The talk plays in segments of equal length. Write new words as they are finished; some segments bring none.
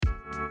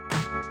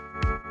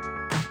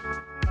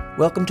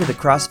Welcome to the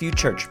Crossview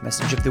Church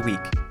Message of the Week.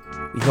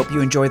 We hope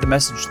you enjoy the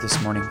message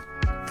this morning.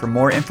 For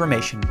more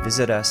information,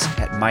 visit us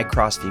at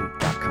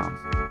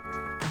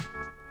mycrossview.com.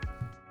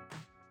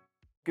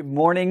 Good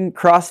morning,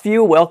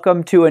 Crossview.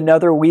 Welcome to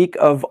another week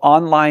of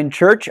online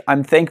church.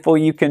 I'm thankful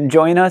you can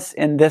join us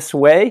in this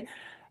way.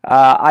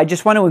 I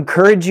just want to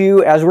encourage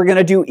you, as we're going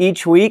to do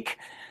each week,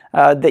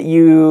 that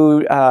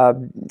you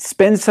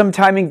spend some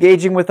time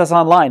engaging with us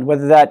online,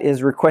 whether that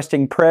is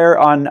requesting prayer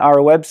on our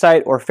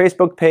website or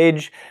Facebook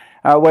page,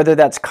 whether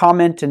that's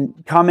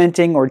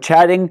commenting or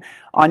chatting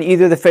on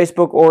either the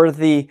Facebook or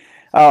the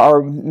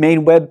our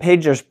main web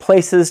page. There's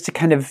places to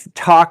kind of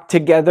talk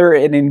together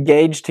and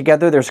engage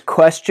together. There's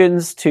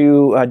questions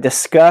to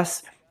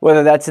discuss,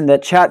 whether that's in the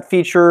chat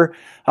feature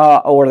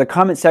or the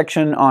comment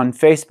section on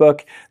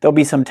Facebook. There'll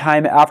be some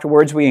time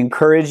afterwards. We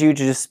encourage you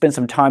to just spend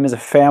some time as a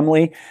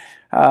family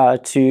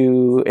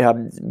to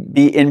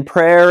be in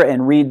prayer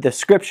and read the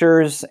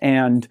scriptures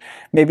and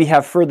maybe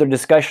have further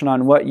discussion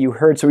on what you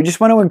heard. So we just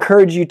want to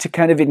encourage you to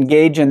kind of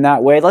engage in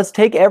that way. Let's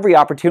take every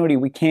opportunity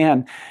we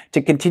can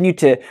to continue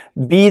to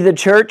be the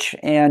church,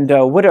 and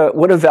what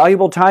a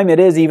valuable time it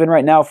is even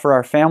right now for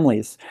our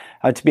families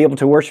to be able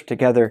to worship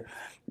together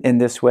in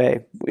this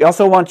way. We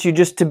also want you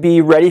just to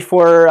be ready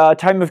for a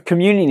time of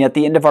communion at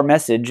the end of our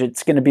message.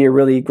 It's going to be a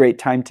really great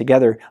time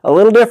together. A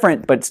little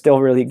different, but still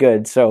really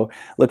good. So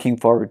looking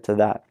forward to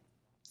that.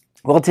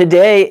 Well,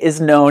 today is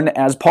known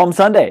as Palm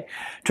Sunday,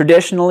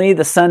 traditionally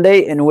the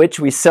Sunday in which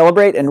we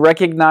celebrate and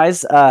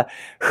recognize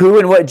who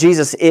and what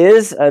Jesus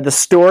is, the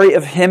story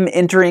of him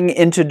entering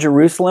into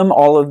Jerusalem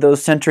all of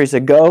those centuries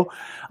ago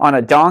on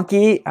a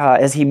donkey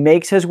as he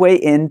makes his way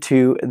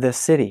into the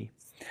city.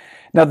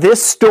 Now,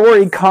 this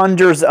story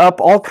conjures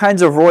up all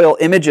kinds of royal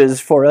images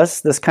for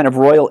us, this kind of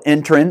royal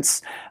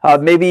entrance,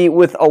 maybe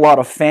with a lot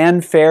of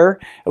fanfare.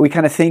 We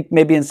kind of think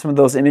maybe in some of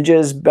those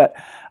images, but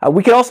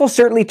we could also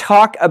certainly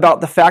talk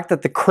about the fact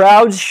that the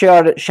crowds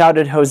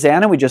shouted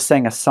Hosanna. We just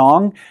sang a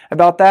song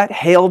about that,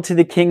 Hail to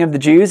the King of the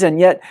Jews, and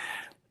yet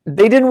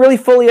they didn't really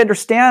fully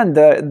understand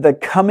the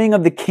coming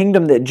of the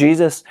kingdom that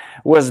Jesus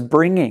was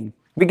bringing.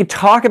 We could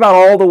talk about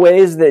all the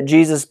ways that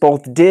Jesus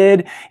both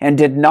did and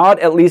did not,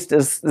 at least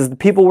as the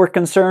people were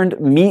concerned,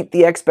 meet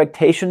the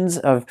expectations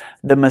of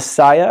the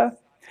Messiah.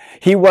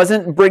 He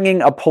wasn't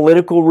bringing a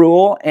political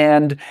rule,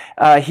 and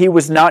he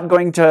was not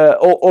going to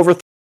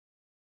overthrow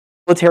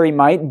military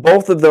might.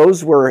 Both of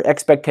those were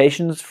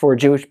expectations for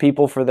Jewish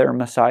people for their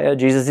Messiah.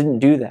 Jesus didn't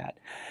do that.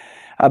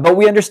 But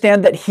we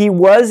understand that he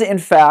was, in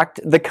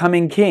fact, the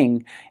coming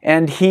king,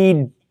 and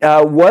he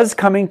was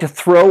coming to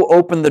throw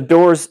open the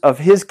doors of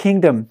his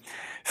kingdom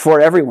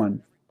for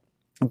everyone.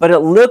 But it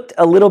looked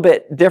a little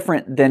bit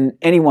different than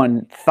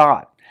anyone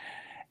thought.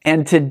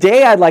 And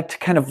today I'd like to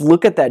kind of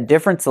look at that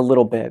difference a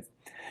little bit.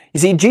 You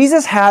see,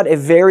 Jesus had a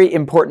very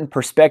important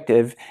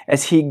perspective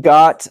as he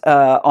got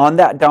on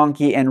that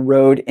donkey and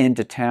rode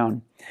into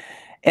town.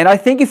 And I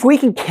think if we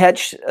can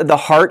catch the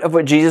heart of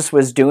what Jesus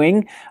was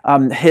doing,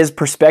 his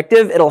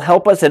perspective, it'll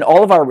help us in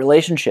all of our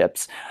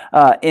relationships,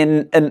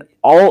 in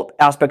all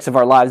aspects of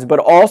our lives, but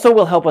also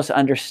will help us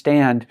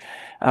understand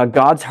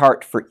God's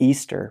heart for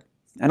Easter.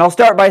 And I'll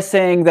start by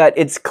saying that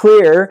it's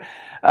clear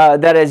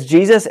that as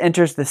Jesus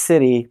enters the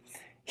city,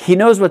 he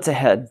knows what's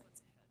ahead.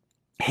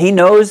 He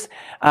knows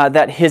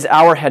that his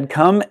hour had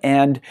come,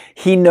 and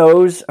he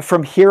knows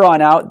from here on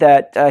out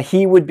that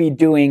he would be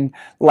doing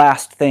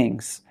last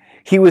things.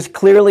 He was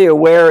clearly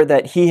aware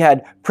that he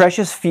had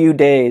precious few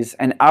days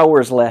and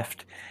hours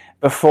left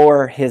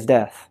before his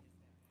death.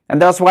 And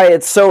that's why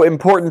it's so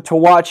important to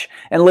watch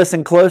and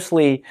listen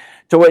closely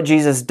to what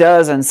Jesus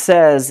does and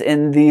says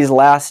in these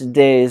last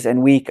days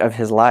and week of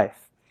his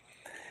life.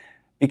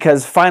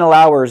 Because final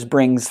hours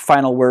brings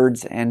final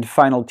words and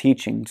final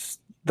teachings,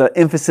 the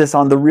emphasis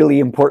on the really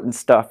important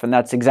stuff, and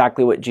that's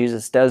exactly what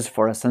Jesus does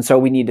for us, and so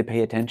we need to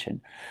pay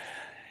attention.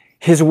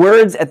 His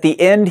words at the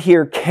end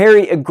here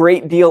carry a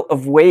great deal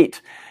of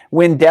weight.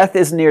 When death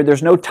is near,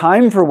 there's no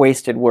time for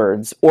wasted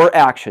words or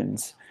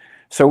actions.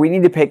 So we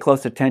need to pay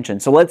close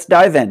attention. So let's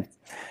dive in.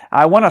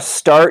 I want to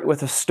start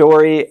with a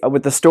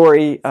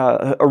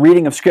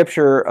reading of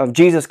Scripture of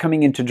Jesus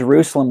coming into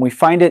Jerusalem. We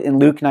find it in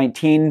Luke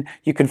 19.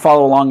 You can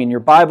follow along in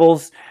your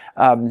Bibles.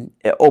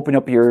 Open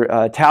up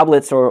your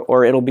tablets,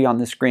 or it'll be on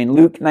the screen.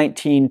 Luke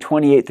 19,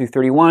 28 through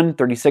 31,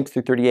 36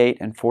 through 38,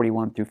 and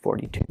 41 through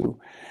 42.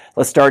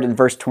 Let's start in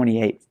verse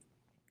 28.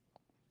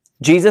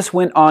 Jesus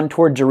went on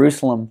toward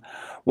Jerusalem,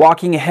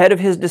 walking ahead of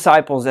his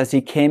disciples as he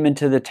came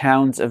into the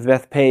towns of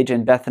Bethphage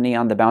and Bethany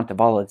on the Mount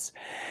of Olives.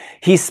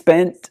 He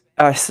sent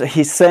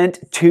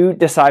 2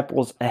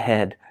 disciples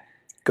ahead.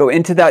 Go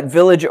into that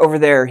village over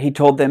there, he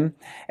told them.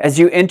 As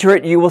you enter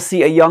it, you will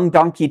see a young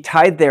donkey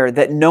tied there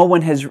that no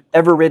one has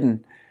ever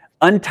ridden.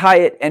 Untie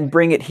it and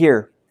bring it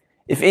here.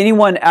 If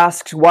anyone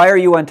asks, why are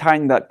you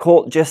untying that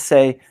colt? Just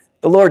say,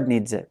 the Lord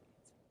needs it.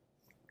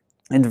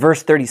 In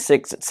verse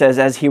 36, it says,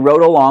 as he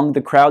rode along,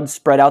 the crowd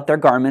spread out their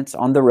garments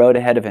on the road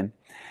ahead of him.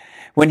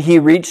 When he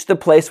reached the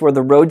place where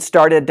the road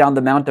started down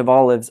the Mount of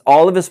Olives,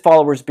 all of his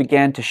followers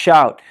began to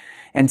shout,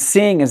 and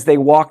sing as they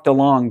walked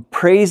along,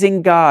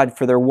 praising God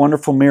for their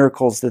wonderful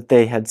miracles that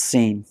they had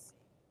seen.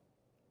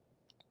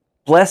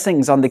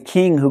 Blessings on the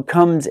King who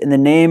comes in the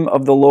name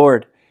of the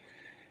Lord.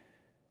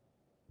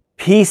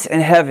 Peace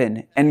in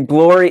heaven and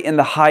glory in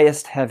the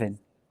highest heaven.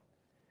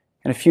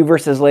 And a few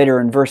verses later,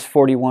 in verse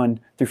 41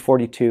 through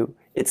 42,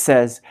 it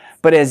says,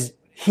 "But as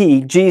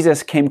he,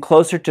 Jesus, came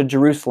closer to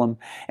Jerusalem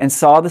and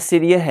saw the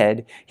city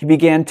ahead, he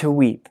began to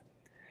weep.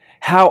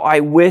 'How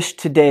I wish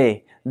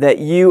today that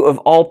you of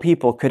all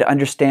people could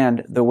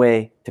understand the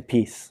way to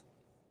peace.'"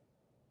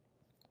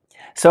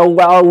 So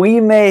while we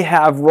may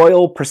have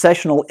royal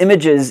processional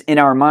images in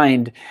our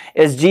mind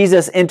as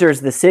Jesus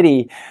enters the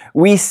city,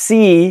 we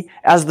see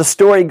as the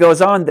story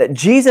goes on that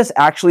Jesus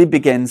actually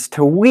begins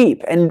to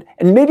weep. And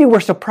maybe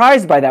we're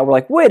surprised by that. We're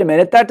like, wait a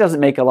minute, that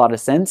doesn't make a lot of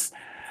sense.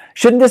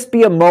 Shouldn't this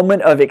be a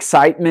moment of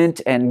excitement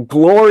and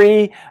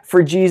glory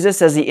for Jesus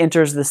as he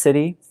enters the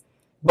city?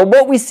 But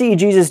what we see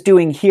Jesus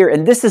doing here,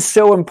 and this is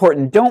so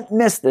important, don't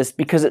miss this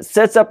because it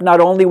sets up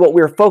not only what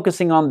we're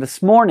focusing on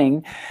this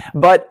morning,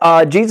 but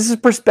Jesus'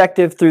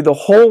 perspective through the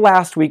whole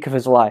last week of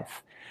his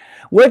life.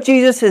 What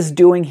Jesus is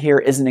doing here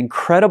is an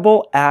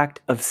incredible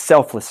act of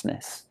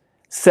selflessness,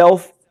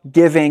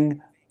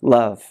 self-giving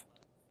love.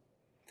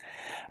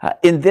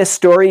 In this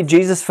story,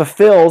 Jesus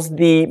fulfills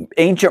the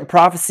ancient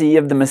prophecy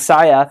of the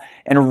Messiah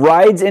and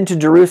rides into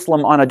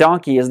Jerusalem on a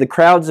donkey as the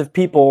crowds of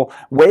people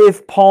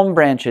wave palm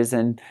branches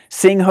and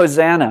sing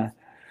Hosanna.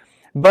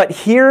 But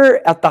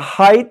here, at the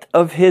height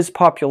of his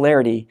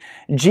popularity,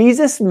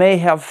 Jesus may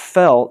have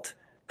felt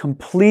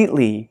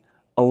completely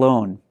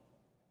alone,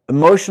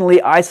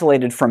 emotionally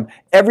isolated from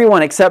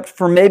everyone except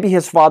for maybe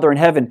his Father in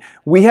heaven.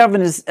 We have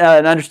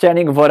an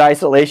understanding of what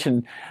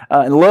isolation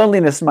and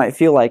loneliness might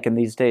feel like in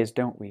these days,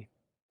 don't we?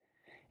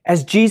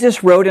 As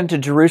Jesus rode into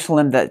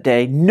Jerusalem that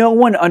day, no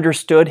one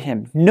understood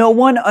him. No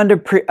one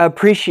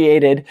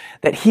appreciated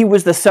that he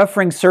was the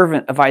suffering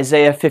servant of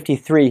Isaiah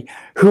 53,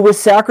 who was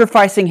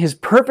sacrificing his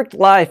perfect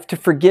life to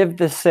forgive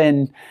the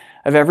sin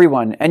of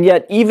everyone. And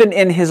yet, even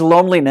in his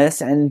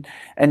loneliness and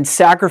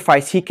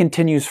sacrifice, he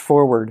continues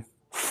forward,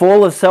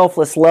 full of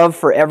selfless love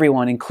for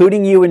everyone,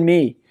 including you and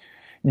me.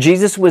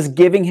 Jesus was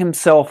giving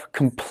himself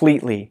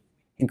completely.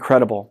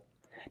 Incredible.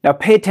 Now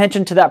pay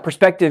attention to that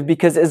perspective,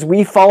 because as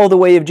we follow the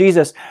way of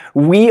Jesus,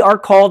 we are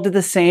called to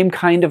the same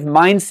kind of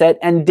mindset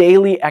and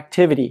daily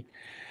activity.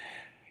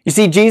 You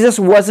see, Jesus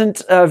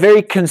wasn't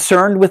very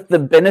concerned with the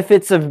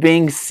benefits of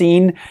being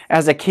seen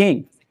as a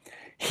king.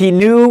 He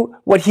knew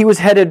what he was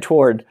headed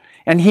toward,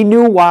 and he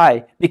knew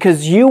why,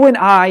 because you and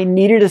I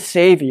needed a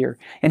Savior,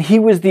 and he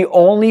was the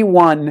only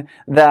one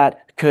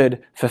that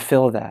could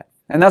fulfill that.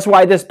 And that's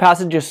why this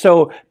passage is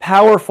so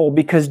powerful,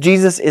 because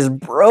Jesus is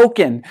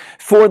broken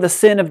for the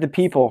sin of the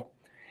people.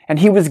 And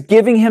he was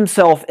giving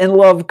himself in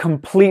love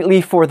completely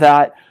for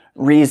that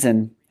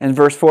reason. And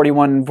verse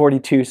 41 and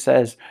 42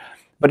 says,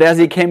 "But as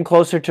he came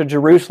closer to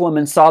Jerusalem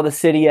and saw the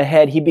city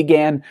ahead, he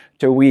began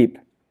to weep.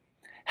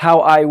 'How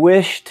I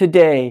wish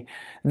today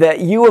that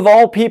you of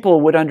all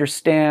people would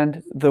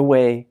understand the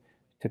way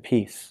to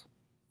peace.'"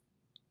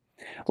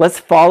 Let's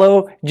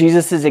follow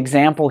Jesus'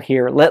 example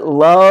here. Let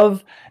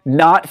love,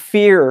 not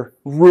fear,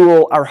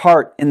 rule our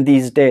heart in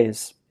these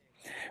days.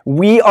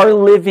 We are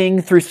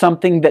living through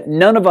something that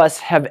none of us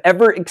have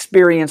ever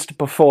experienced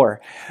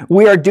before.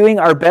 We are doing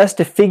our best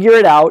to figure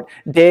it out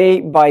day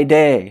by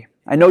day.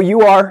 I know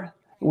you are.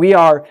 We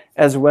are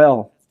as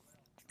well.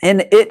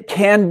 And it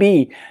can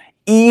be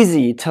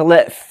easy to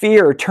let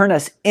fear turn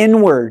us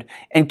inward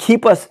and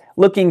keep us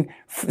looking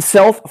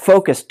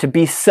self-focused, to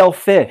be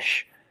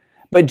selfish.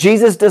 But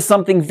Jesus does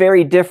something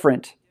very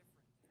different.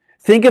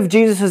 Think of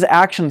Jesus'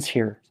 actions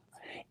here.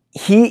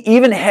 He,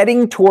 even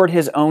heading toward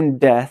his own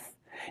death,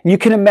 you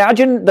can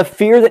imagine the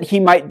fear that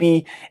he might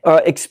be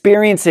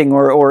experiencing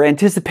or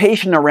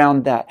anticipation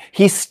around that.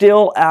 He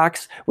still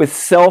acts with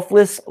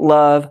selfless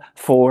love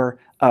for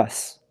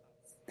us.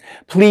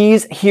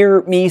 Please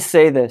hear me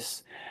say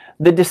this.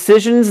 The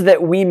decisions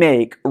that we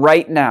make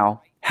right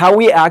now, how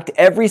we act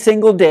every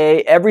single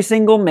day, every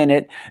single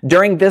minute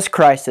during this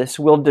crisis,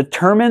 will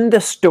determine the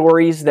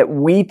stories that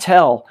we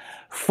tell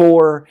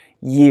for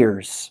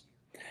years.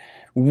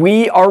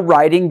 We are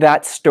writing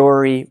that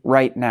story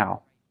right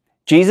now.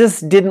 Jesus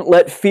didn't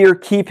let fear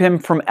keep him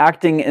from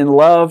acting in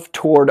love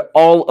toward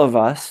all of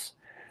us.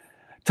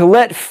 To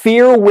let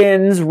fear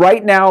wins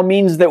right now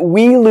means that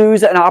we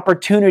lose an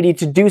opportunity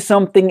to do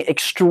something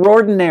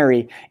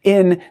extraordinary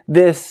in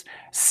this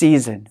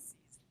season.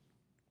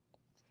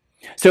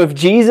 So if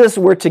Jesus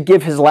were to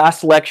give his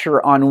last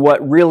lecture on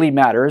what really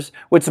matters,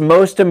 what's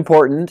most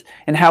important,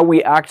 and how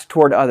we act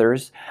toward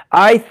others,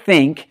 I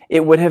think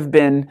it would have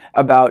been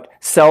about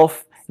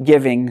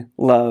self-giving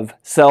love,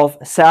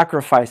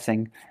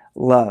 self-sacrificing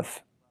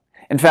love.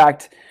 In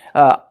fact,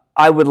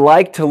 I would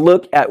like to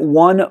look at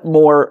one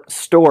more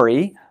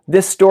story.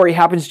 This story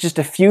happens just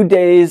a few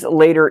days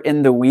later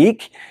in the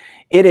week.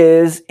 It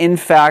is, in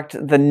fact,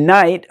 the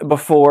night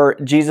before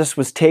Jesus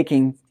was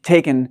taken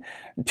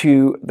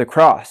to the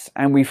cross.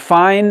 And we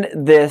find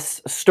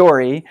this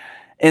story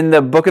in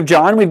the book of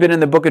John. We've been in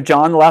the book of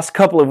John the last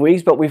couple of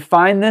weeks, but we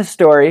find this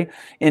story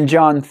in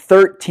John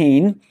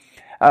 13,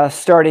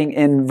 starting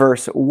in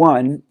verse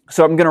 1.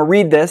 So I'm going to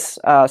read this.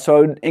 So I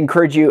would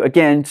encourage you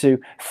again to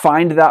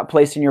find that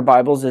place in your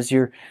Bibles as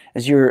you're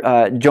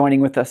joining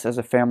with us as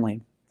a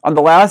family. On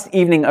the last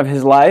evening of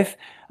his life,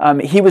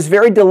 he was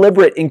very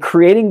deliberate in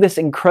creating this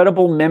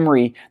incredible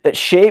memory that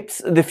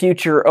shapes the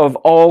future of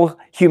all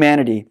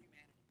humanity.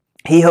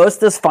 He hosts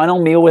this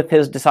final meal with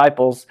his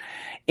disciples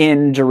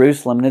in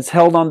Jerusalem, and it's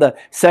held on the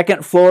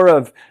second floor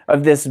of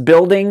this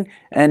building,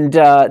 and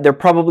they're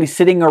probably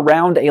sitting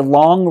around a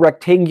long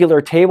rectangular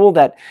table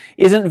that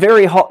isn't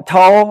very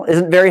tall,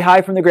 isn't very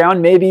high from the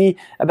ground, maybe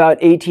about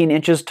 18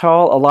 inches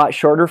tall, a lot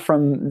shorter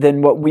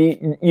than what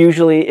we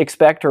usually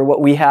expect or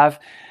what we have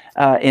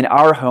in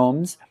our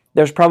homes.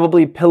 There's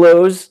probably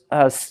pillows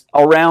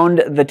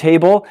around the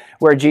table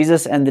where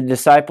Jesus and the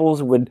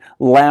disciples would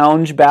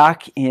lounge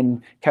back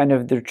in kind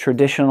of the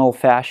traditional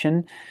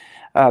fashion.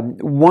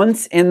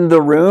 Once in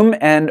the room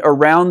and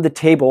around the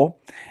table,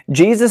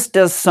 Jesus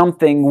does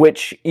something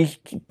which,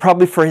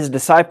 probably for his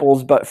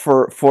disciples, but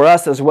for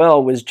us as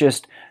well, was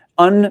just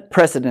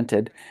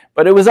unprecedented.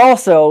 But it was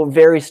also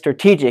very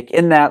strategic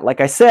in that,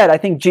 like I said, I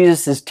think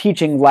Jesus is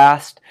teaching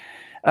last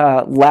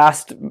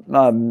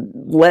lesson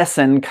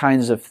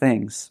kinds of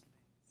things.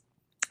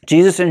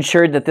 Jesus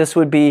ensured that this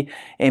would be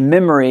a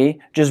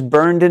memory just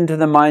burned into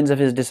the minds of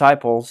his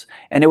disciples,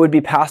 and it would be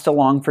passed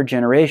along for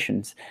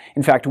generations.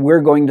 In fact, we're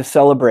going to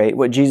celebrate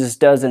what Jesus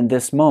does in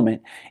this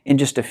moment in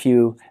just a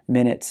few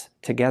minutes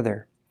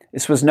together.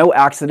 This was no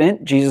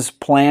accident. Jesus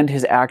planned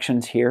his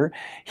actions here.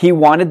 He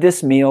wanted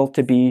this meal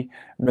to be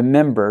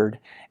remembered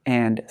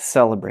and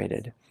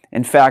celebrated.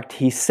 In fact,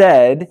 he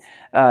said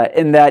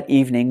in that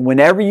evening,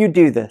 whenever you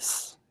do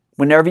this,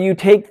 whenever you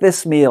take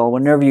this meal,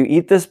 whenever you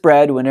eat this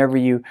bread, whenever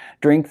you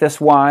drink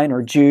this wine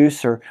or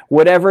juice or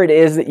whatever it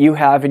is that you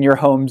have in your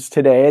homes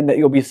today and that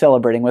you'll be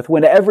celebrating with,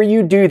 whenever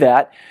you do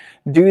that,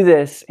 do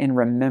this in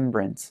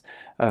remembrance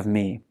of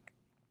me.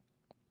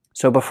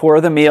 So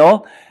before the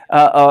meal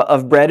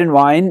of bread and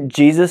wine,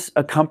 Jesus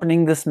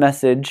accompanying this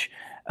message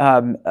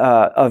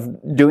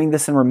of doing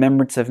this in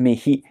remembrance of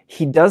me,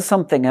 he does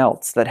something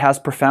else that has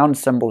profound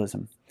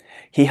symbolism.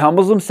 He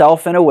humbles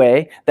himself in a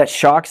way that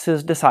shocks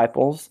his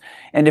disciples,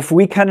 and if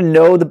we kind of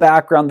know the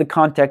background, the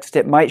context,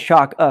 it might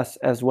shock us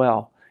as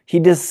well. He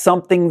does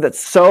something that's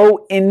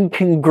so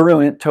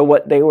incongruent to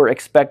what they were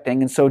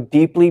expecting and so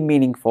deeply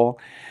meaningful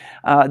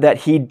that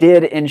he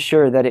did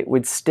ensure that it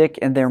would stick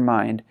in their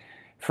mind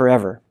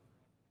forever.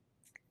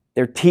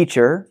 Their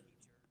teacher,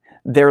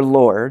 their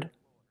Lord,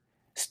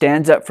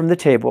 stands up from the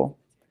table,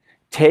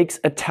 takes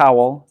a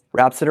towel,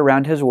 wraps it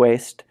around his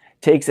waist,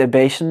 takes a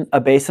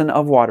basin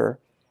of water,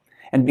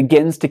 and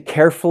begins to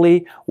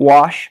carefully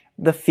wash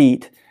the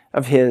feet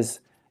of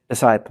his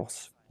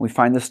disciples. We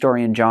find the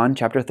story in John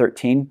chapter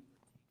 13,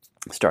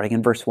 starting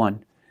in verse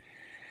 1.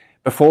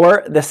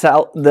 Before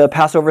the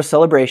Passover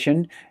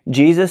celebration,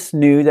 Jesus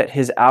knew that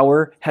his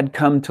hour had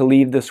come to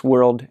leave this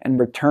world and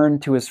return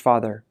to his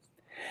Father.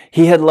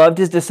 He had loved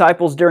his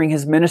disciples during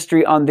his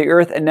ministry on the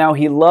earth, and now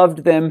he loved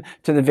them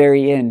to the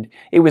very end.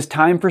 It was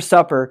time for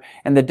supper,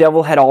 and the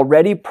devil had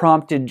already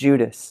prompted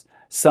Judas,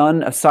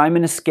 son of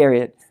Simon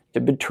Iscariot, to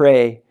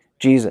betray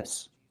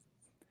Jesus.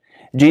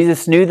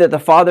 Jesus knew that the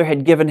Father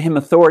had given him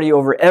authority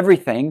over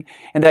everything,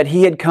 and that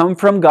he had come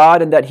from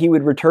God and that he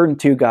would return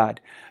to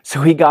God.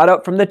 So he got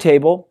up from the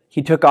table,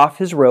 he took off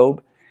his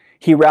robe,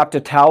 he wrapped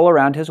a towel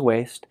around his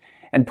waist,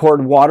 and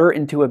poured water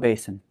into a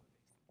basin.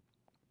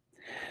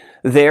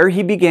 There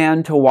he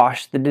began to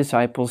wash the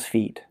disciples'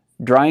 feet,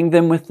 drying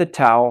them with the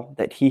towel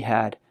that he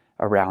had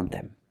around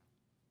them.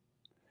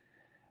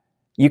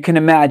 You can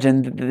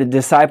imagine that the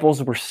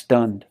disciples were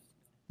stunned,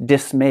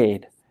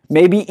 dismayed,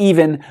 maybe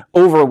even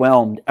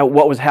overwhelmed at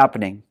what was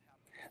happening.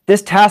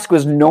 This task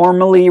was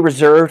normally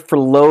reserved for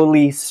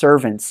lowly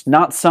servants,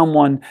 not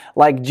someone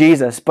like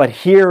Jesus, but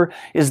here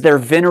is their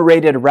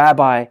venerated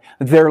rabbi,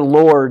 their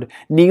Lord,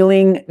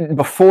 kneeling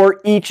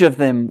before each of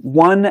them,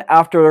 one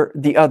after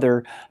the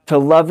other, to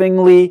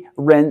lovingly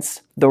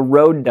rinse the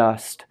road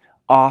dust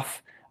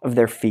off of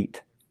their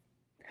feet.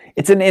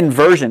 It's an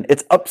inversion.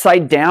 It's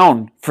upside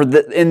down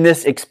in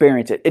this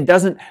experience. It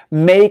doesn't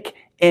make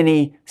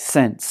any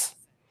sense.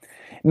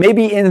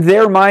 Maybe in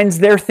their minds,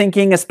 they're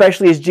thinking,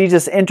 especially as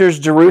Jesus enters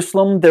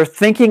Jerusalem, they're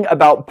thinking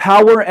about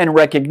power and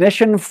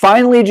recognition.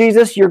 Finally,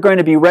 Jesus, you're going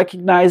to be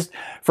recognized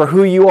for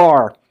who you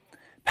are.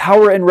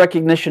 Power and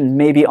recognition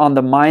may be on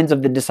the minds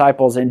of the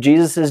disciples, and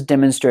Jesus is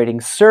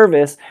demonstrating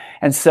service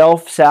and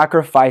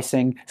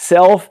self-sacrificing,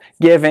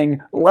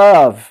 self-giving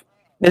love.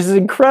 This is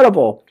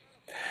incredible.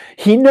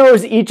 He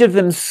knows each of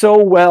them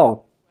so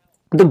well.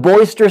 The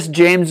boisterous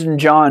James and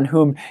John,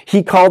 whom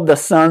he called the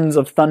sons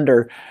of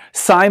thunder.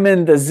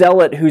 Simon the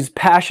zealot, whose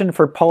passion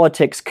for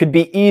politics could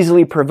be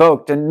easily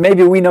provoked, and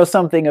maybe we know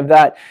something of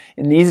that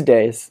in these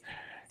days.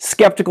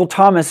 Skeptical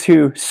Thomas,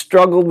 who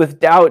struggled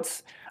with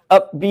doubts.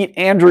 Upbeat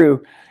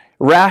Andrew,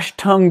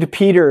 rash-tongued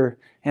Peter,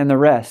 and the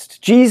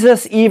rest.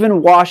 Jesus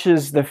even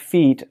washes the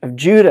feet of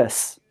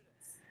Judas,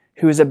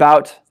 who is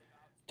about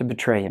to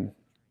betray him.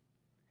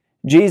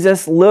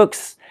 Jesus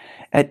looks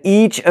at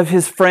each of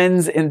his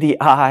friends in the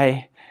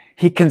eye.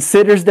 He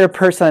considers their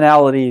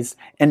personalities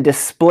and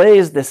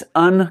displays this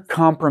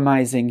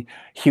uncompromising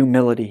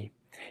humility.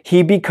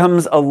 He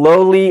becomes a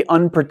lowly,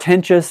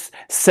 unpretentious,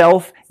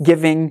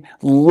 self-giving,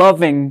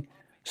 loving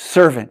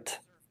servant,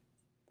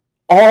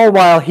 all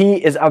while he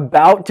is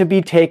about to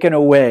be taken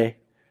away.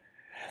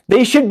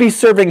 They should be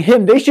serving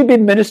him. They should be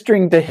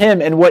ministering to him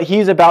and what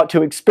he's about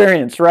to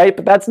experience, right?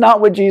 But that's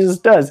not what Jesus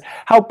does.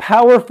 How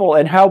powerful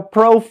and how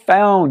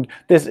profound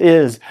this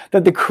is,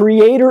 that the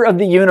creator of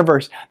the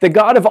universe, the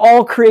God of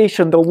all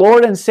creation, the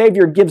Lord and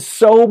Savior, gives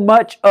so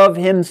much of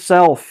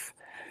himself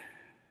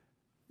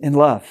in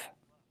love.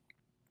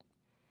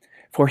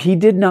 For he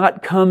did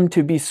not come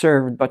to be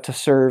served, but to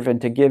serve and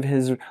to give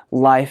his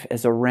life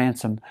as a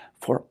ransom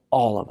for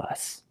all of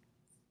us.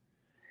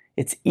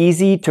 It's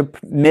easy to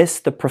miss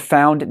the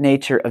profound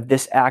nature of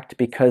this act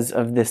because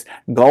of this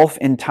gulf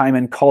in time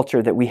and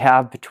culture that we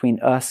have between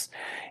us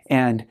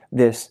and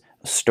this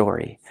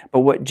story. But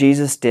what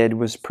Jesus did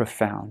was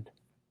profound.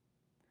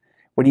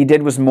 What he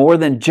did was more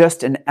than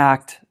just an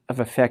act of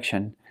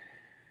affection.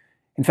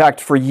 In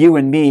fact, for you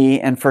and me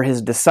and for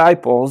his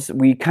disciples,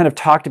 we kind of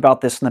talked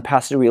about this in the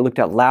passage we looked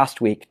at last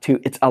week,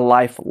 too. It's a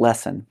life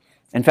lesson.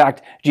 In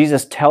fact,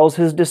 Jesus tells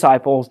his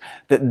disciples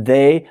that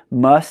they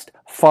must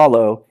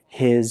follow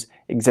his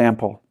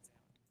example.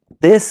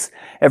 This,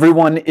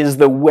 everyone, is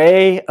the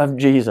way of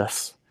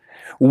Jesus.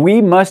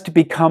 We must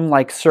become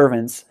like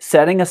servants,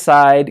 setting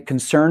aside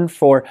concern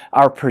for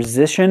our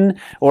position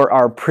or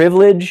our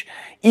privilege,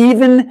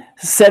 even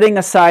setting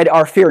aside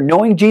our fear,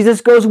 knowing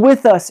Jesus goes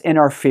with us in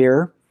our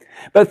fear.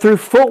 But through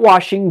foot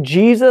washing,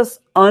 Jesus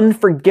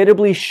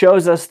unforgettably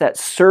shows us that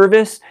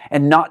service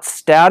and not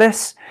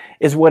status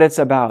is what it's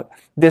about.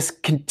 This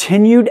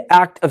continued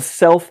act of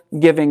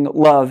self-giving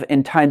love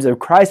in times of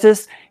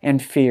crisis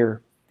and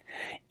fear.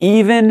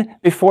 Even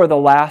before the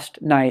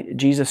last night,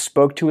 Jesus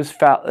spoke to his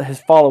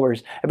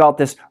followers about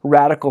this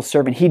radical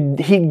servant.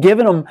 He'd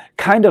given them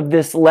kind of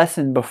this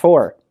lesson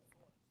before.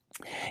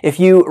 If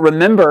you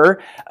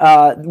remember,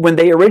 when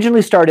they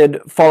originally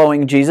started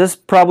following Jesus,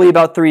 probably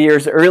about 3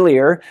 years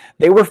earlier,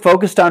 they were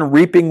focused on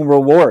reaping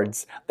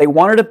rewards. They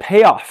wanted a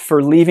payoff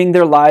for leaving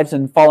their lives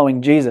and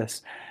following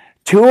Jesus.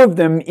 2 of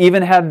them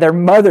even had their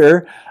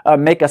mother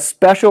make a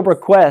special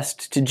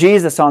request to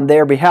Jesus on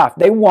their behalf.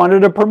 They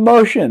wanted a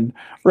promotion,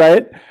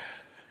 right?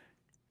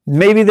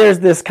 Maybe there's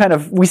this kind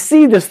of, we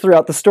see this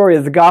throughout the story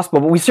of the gospel,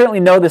 but we certainly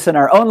know this in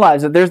our own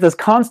lives, that there's this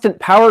constant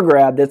power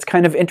grab that's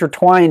kind of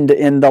intertwined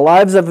in the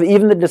lives of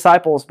even the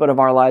disciples, but of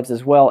our lives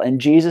as well.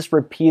 And Jesus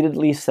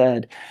repeatedly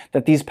said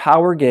that these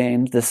power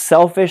games, this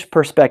selfish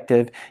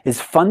perspective, is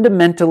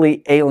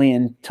fundamentally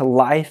alien to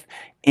life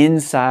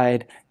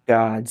inside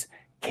God's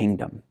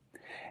kingdom.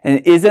 And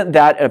isn't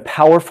that a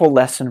powerful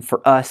lesson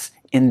for us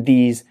in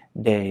these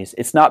days?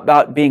 It's not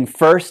about being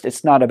first.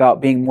 It's not about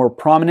being more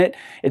prominent.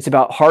 It's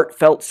about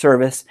heartfelt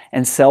service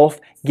and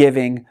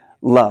self-giving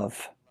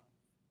love.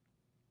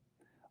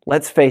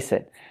 Let's face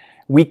it.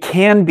 We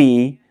can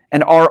be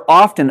and are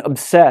often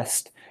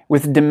obsessed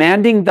with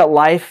demanding that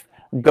life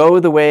go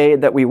the way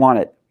that we want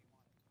it.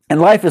 And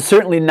life is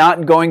certainly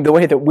not going the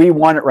way that we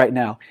want it right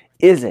now,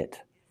 is it?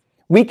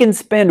 We can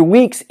spend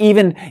weeks,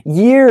 even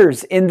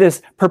years, in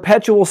this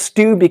perpetual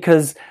stew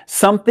because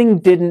something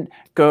didn't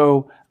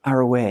go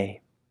our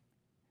way.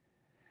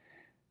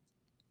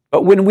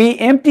 But when we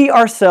empty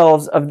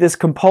ourselves of this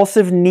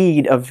compulsive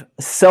need of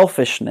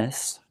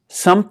selfishness,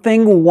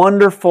 something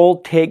wonderful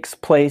takes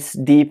place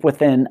deep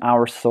within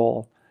our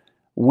soul.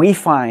 We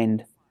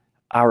find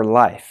our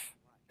life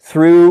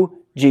through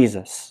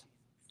Jesus.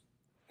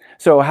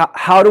 So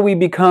how do we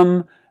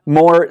become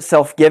more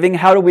self-giving?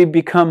 How do we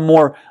become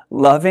more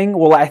loving?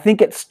 Well, I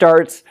think it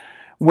starts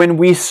when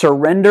we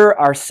surrender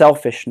our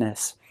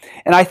selfishness.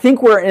 And I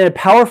think we're in a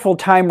powerful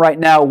time right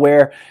now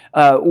where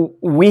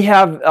we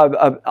have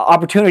an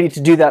opportunity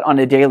to do that on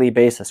a daily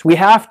basis. We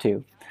have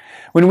to.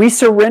 When we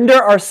surrender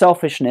our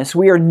selfishness,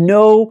 we are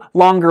no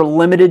longer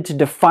limited to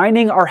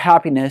defining our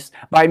happiness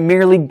by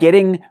merely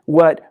getting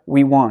what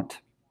we want.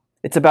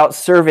 It's about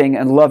serving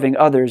and loving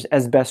others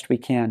as best we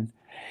can.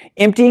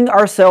 Emptying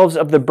ourselves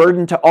of the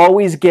burden to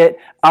always get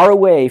our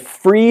way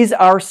frees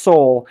our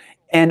soul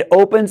and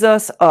opens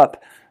us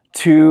up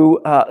to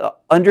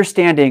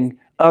understanding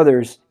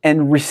others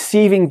and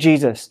receiving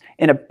Jesus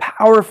in a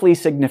powerfully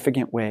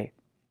significant way.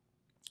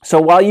 So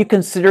while you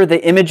consider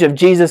the image of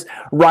Jesus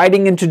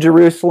riding into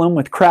Jerusalem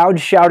with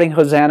crowds shouting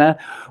Hosanna,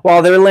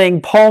 while they're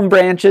laying palm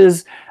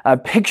branches,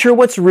 picture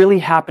what's really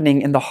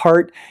happening in the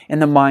heart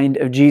and the mind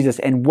of Jesus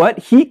and what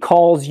he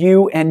calls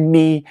you and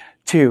me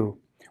to.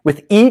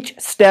 With each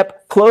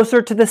step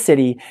closer to the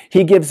city,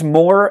 he gives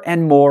more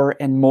and more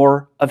and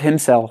more of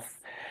himself,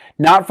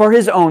 not for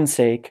his own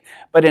sake,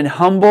 but in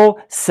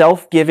humble,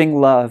 self-giving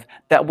love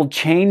that will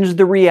change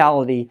the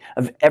reality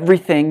of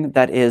everything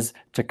that is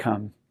to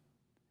come.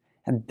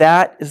 And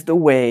that is the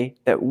way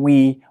that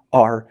we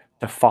are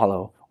to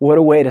follow. What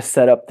a way to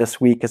set up this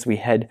week as we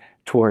head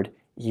toward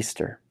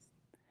Easter.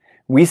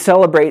 We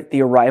celebrate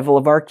the arrival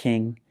of our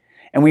King,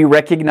 And we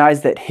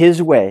recognize that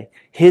His way,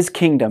 His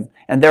kingdom,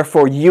 and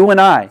therefore you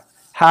and I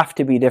have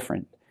to be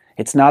different.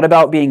 It's not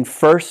about being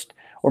first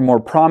or more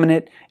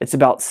prominent. It's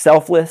about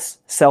selfless,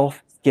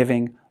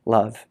 self-giving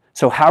love.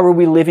 So how are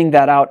we living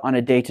that out on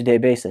a day-to-day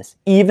basis?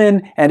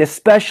 Even and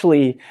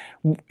especially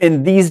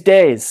in these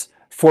days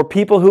for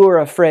people who are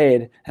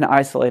afraid and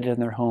isolated in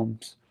their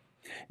homes.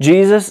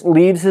 Jesus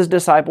leaves His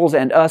disciples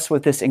and us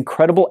with this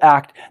incredible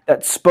act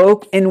that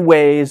spoke in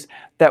ways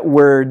that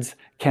words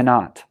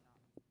cannot.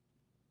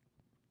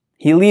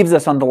 He leaves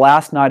us on the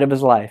last night of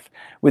His life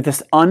with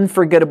this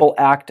unforgettable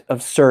act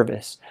of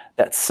service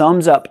that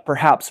sums up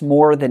perhaps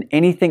more than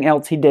anything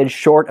else He did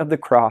short of the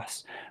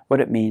cross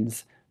what it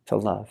means to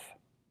love.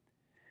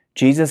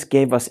 Jesus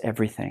gave us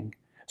everything.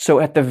 So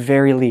at the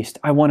very least,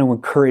 I want to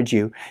encourage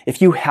you,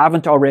 if you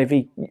haven't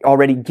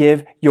already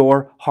give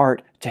your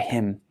heart to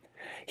Him.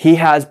 He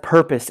has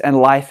purpose and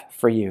life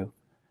for you.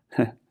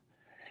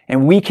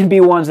 And we can be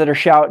ones that are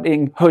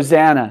shouting,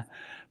 Hosanna,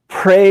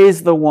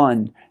 praise the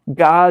one,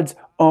 God's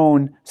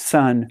own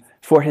Son,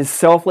 for His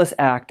selfless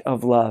act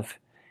of love.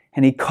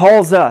 And He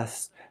calls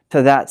us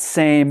to that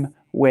same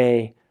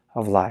way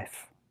of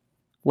life.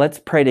 Let's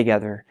pray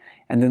together,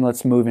 and then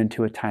let's move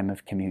into a time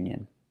of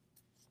communion.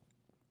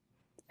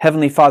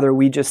 Meavenly Father,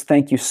 we just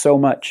thank You so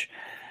much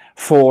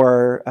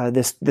for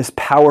this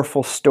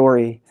powerful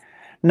story.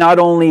 Not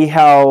only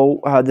how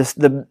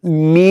the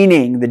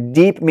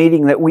deep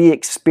meaning that we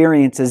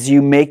experience as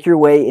You make Your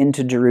way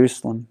into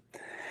Jerusalem,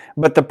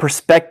 but the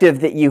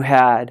perspective that You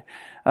had,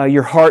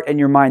 your heart and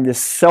your mind,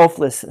 this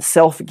selfless,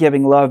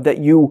 self-giving love that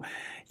you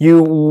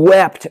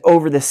wept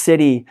over the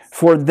city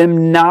for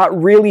them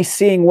not really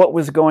seeing what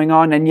was going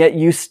on, and yet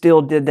You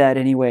still did that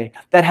anyway.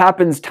 That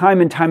happens time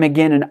and time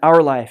again in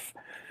our life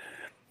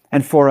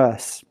and for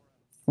us,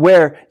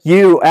 where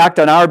You act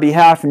on our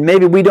behalf and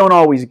maybe we don't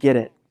always get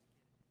it.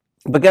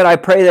 But God, I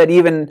pray that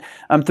even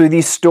through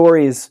these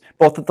stories,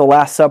 both at the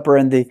Last Supper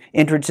and the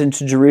entrance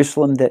into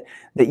Jerusalem, that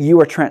You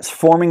are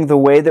transforming the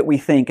way that we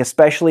think,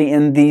 especially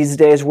in these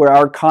days where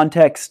our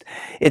context,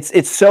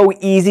 it's so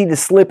easy to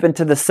slip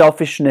into the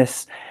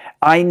selfishness.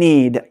 I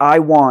need, I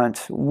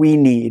want, we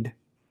need,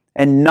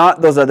 and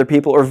not those other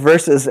people or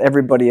versus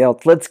everybody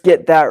else. Let's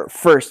get that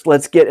first.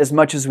 Let's get as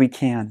much as we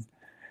can.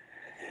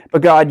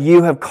 But God,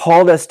 You have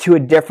called us to a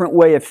different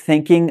way of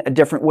thinking, a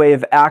different way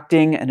of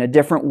acting, and a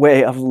different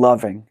way of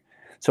loving.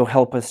 So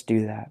help us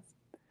do that.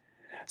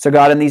 So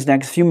God, in these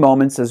next few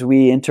moments, as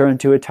we enter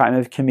into a time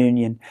of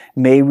communion,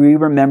 may we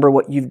remember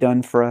what You've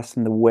done for us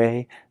in the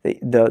way,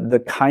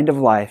 the kind of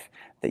life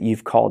that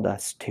You've called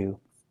us to.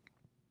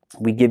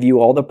 We give You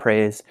all the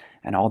praise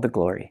and all the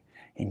glory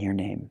in Your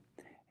name.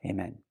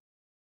 Amen.